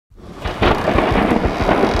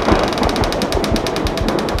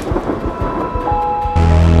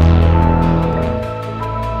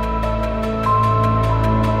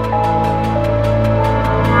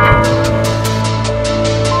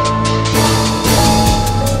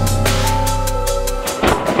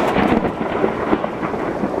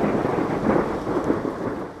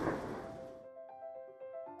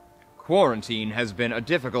Quarantine has been a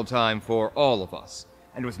difficult time for all of us,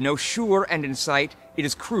 and with no sure end in sight, it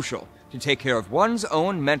is crucial to take care of one's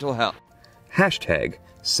own mental health. Hashtag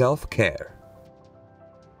self-care.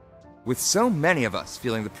 With so many of us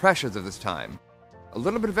feeling the pressures of this time, a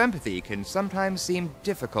little bit of empathy can sometimes seem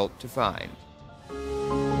difficult to find.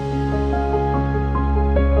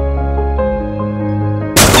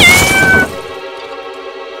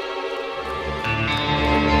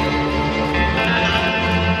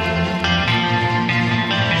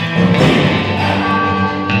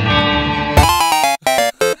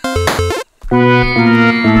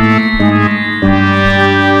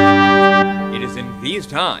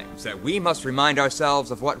 Times that we must remind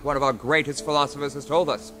ourselves of what one of our greatest philosophers has told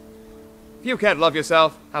us. If you can't love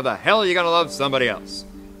yourself, how the hell are you gonna love somebody else?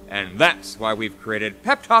 And that's why we've created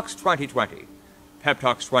Peptalks 2020.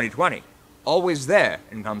 Peptalks 2020, always there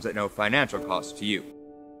and comes at no financial cost to you.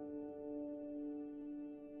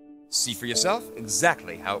 See for yourself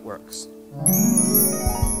exactly how it works.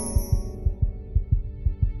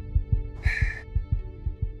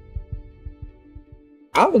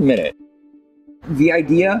 I'll admit it. The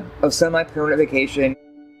idea of semi-permanent vacation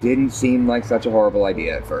didn't seem like such a horrible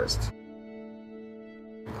idea at first.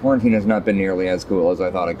 Quarantine has not been nearly as cool as I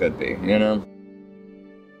thought it could be, you know?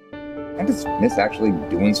 I just miss actually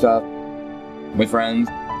doing stuff with friends,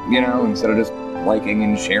 you know, instead of just liking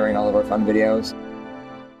and sharing all of our fun videos.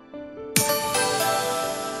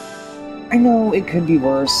 I know it could be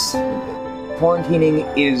worse.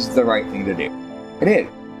 Quarantining is the right thing to do. It is.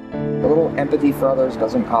 A little empathy for others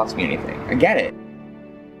doesn't cost me anything. I get it.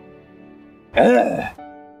 Ugh.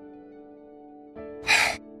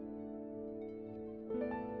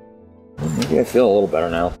 Maybe I feel a little better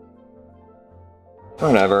now.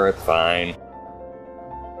 Whatever, it's fine.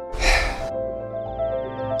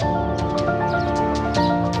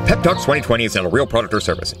 Peptalks 2020 is not a real product or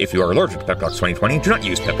service. If you are allergic to Peptalks 2020, do not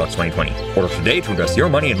use Peptalks 2020. Order today to invest your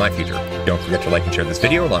money in my future. Don't forget to like and share this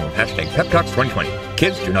video along with hashtag Peptalks 2020.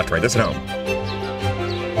 Kids, do not try this at home.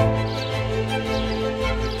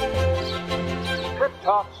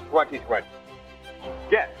 Peptalks 2020.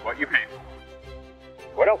 Get what you pay for.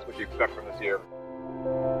 What else would you expect from this year?